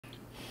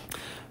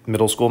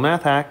Middle School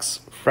Math Hacks,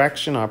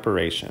 fraction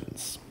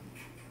operations.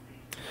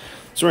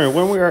 So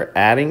remember, when we are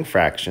adding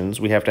fractions,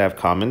 we have to have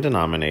common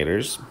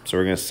denominators. So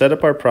we're going to set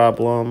up our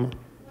problem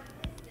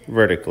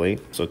vertically.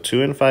 So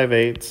 2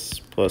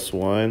 5/8 plus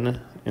 1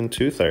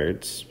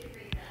 2/3.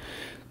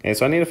 Okay,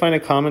 so I need to find a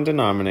common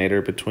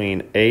denominator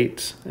between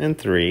 8 and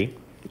 3,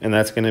 and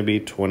that's going to be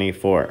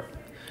 24.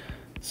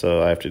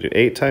 So I have to do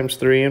 8 times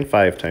 3 and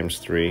 5 times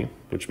 3,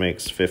 which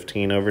makes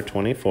 15 over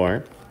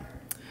 24.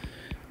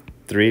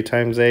 3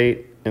 times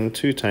 8 and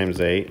 2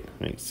 times 8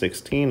 makes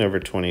 16 over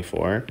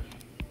 24.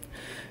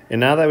 And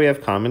now that we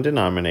have common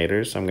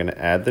denominators, I'm going to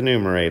add the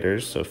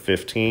numerators. So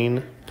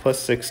 15 plus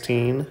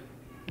 16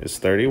 is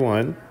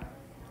 31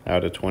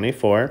 out of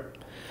 24.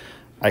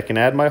 I can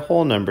add my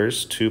whole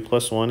numbers. 2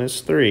 plus 1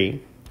 is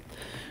 3.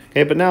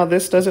 Okay, but now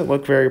this doesn't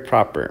look very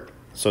proper.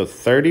 So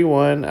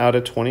 31 out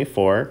of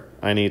 24,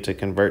 I need to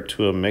convert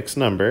to a mixed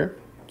number.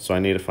 So I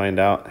need to find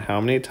out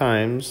how many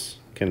times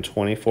can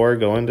 24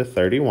 go into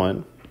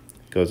 31.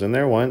 It goes in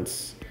there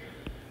once.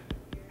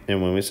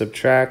 And when we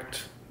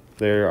subtract,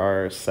 there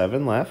are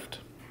 7 left.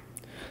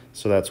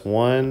 So that's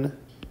 1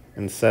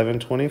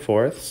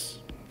 7/24.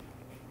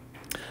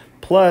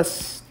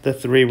 Plus the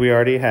 3 we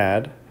already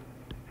had.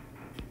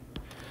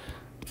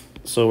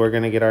 So we're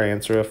going to get our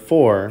answer of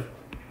 4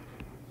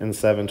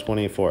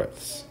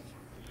 7/24.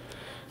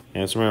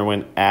 And so remember,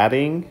 when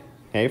adding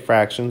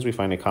fractions, we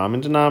find a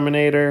common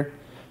denominator,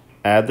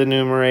 add the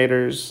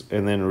numerators,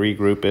 and then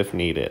regroup if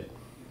needed.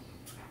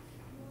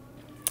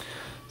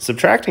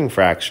 Subtracting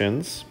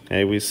fractions,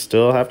 we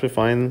still have to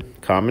find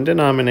common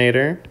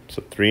denominator.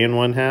 So 3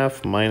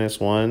 1/2 minus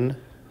 1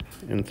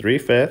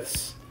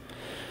 3/5.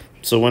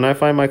 So when I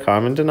find my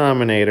common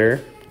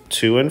denominator,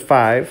 2 and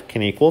 5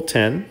 can equal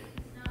 10.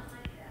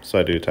 So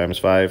I do times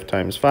 5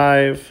 times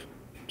 5,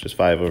 which is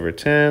 5 over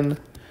 10.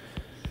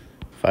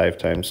 5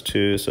 times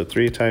 2, so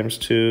 3 times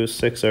 2,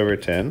 6 over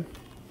 10.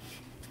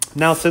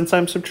 Now, since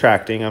I'm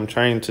subtracting, I'm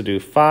trying to do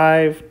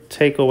 5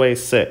 take away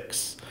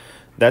 6.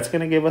 That's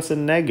going to give us a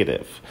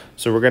negative.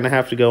 So we're going to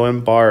have to go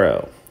and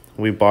borrow.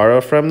 We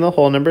borrow from the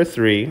whole number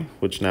 3,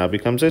 which now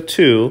becomes a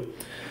 2.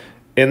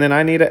 And then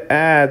I need to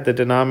add the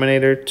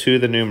denominator to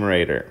the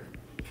numerator.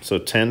 So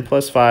 10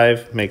 plus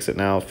 5 makes it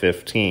now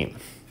 15.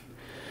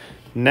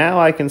 Now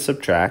I can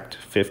subtract.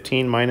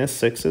 15 minus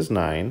 6 is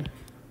 9.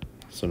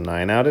 So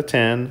 9 out of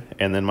 10.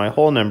 And then my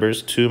whole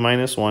numbers, 2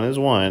 minus 1 is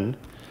 1.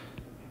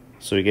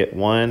 So we get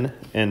 1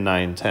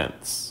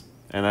 9/10.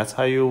 And that's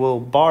how you will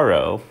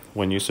borrow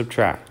when you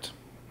subtract.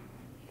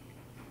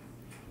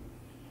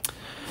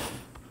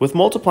 With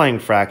multiplying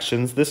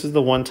fractions, this is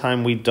the one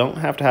time we don't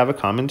have to have a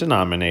common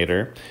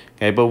denominator,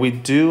 but we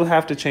do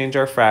have to change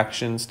our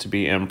fractions to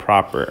be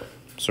improper.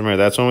 So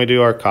remember, that's when we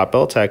do our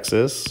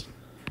Coppell-Texas.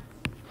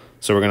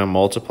 So we're going to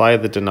multiply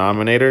the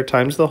denominator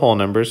times the whole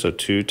number, so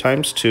 2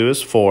 times 2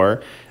 is 4,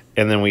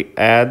 and then we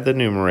add the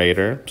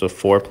numerator, so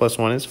 4 plus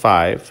 1 is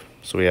 5.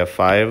 So we have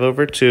 5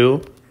 over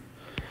 2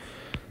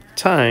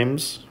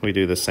 times, we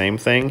do the same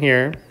thing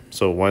here,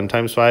 so 1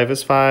 times 5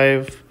 is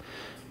 5,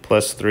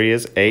 plus 3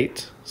 is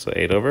 8. So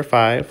 8 over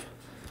 5.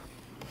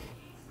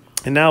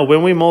 And now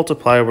when we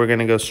multiply, we're going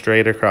to go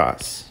straight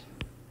across.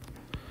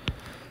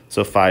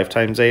 So 5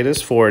 times 8 is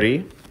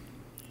 40.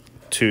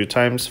 2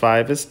 times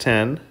 5 is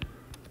 10.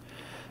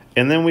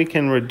 And then we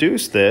can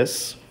reduce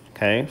this.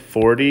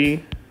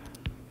 40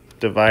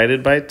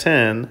 divided by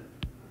 10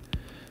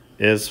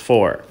 is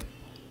 4.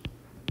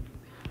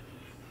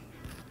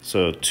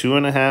 So 2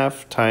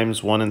 1/2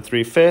 times 1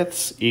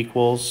 3/5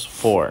 equals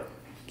 4.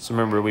 So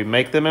remember, we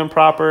make them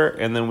improper,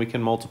 and then we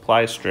can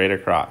multiply straight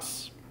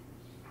across.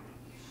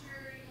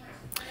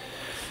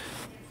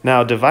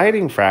 Now,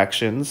 dividing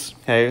fractions,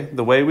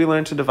 the way we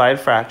learn to divide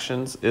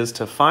fractions is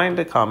to find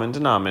a common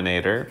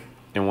denominator.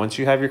 And once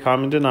you have your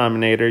common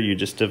denominator, you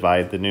just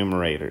divide the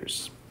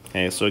numerators.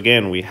 So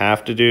again, we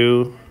have to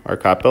do our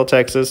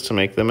Coppell-Texas to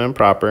make them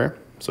improper.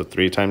 So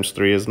 3 times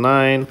 3 is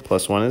 9,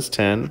 plus 1 is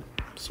 10.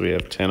 So we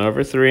have 10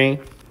 over 3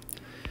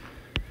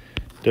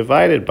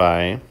 divided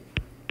by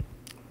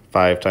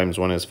 5 times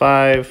 1 is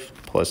 5,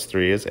 plus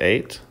 3 is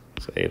 8,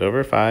 so 8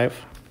 over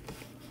 5.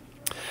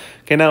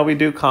 Now we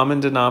do common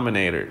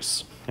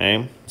denominators.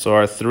 So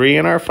our 3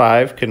 and our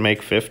 5 can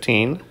make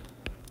 15.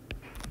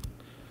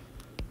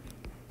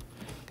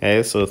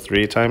 So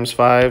 3 times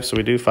 5, so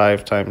we do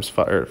 5 times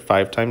 5, or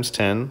 5 times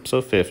 10, so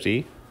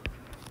 50.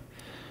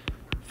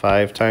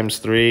 5 times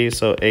 3,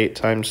 so 8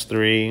 times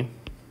 3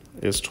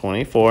 is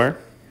 24.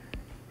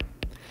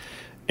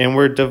 And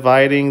we're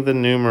dividing the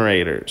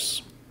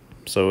numerators.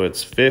 So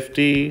it's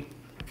 50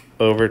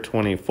 over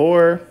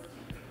 24,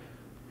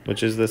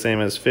 which is the same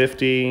as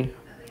 50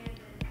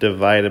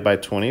 divided by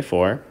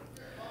 24.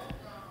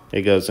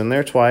 It goes in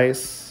there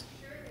twice.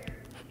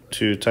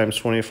 2 times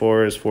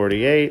 24 is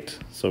 48,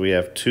 so we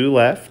have 2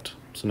 left.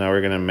 So now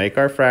we're going to make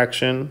our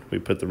fraction. We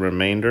put the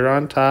remainder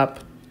on top,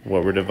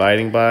 what we're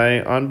dividing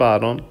by on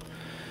bottom.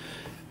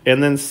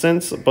 And then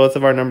since both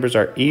of our numbers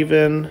are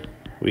even,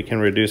 we can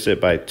reduce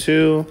it by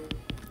 2,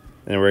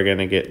 and we're going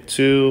to get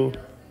 2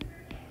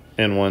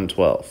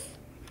 1/12.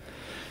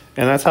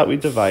 And that's how we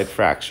divide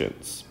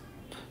fractions.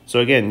 So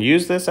again,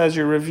 use this as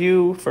your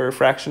review for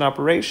fraction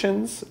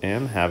operations,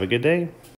 and have a good day.